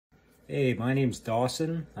Hey, my name's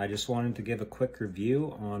Dawson. I just wanted to give a quick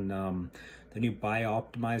review on the new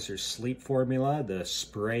BIOptimizers sleep formula, the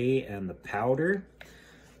spray and the powder.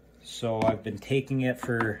 So I've been taking it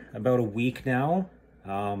for about a week now.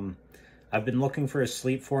 I've been looking for a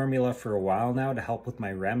sleep formula for a while now to help with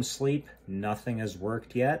my REM sleep. Nothing has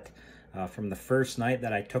worked yet. From the first night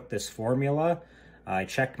that I took this formula, I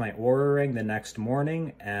checked my Oura ring the next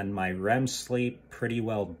morning and my REM sleep pretty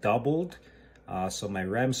well doubled. So my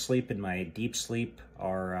REM sleep and my deep sleep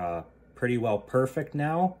are pretty well perfect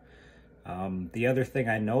now. The other thing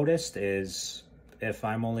I noticed is if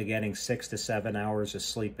I'm only getting 6 to 7 hours of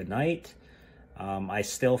sleep a night, I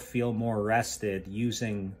still feel more rested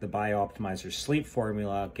using the BIOptimizers sleep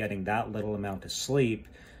formula, getting that little amount of sleep,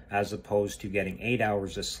 as opposed to getting 8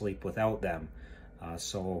 hours of sleep without them.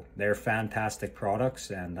 So they're fantastic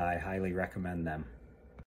products and I highly recommend them.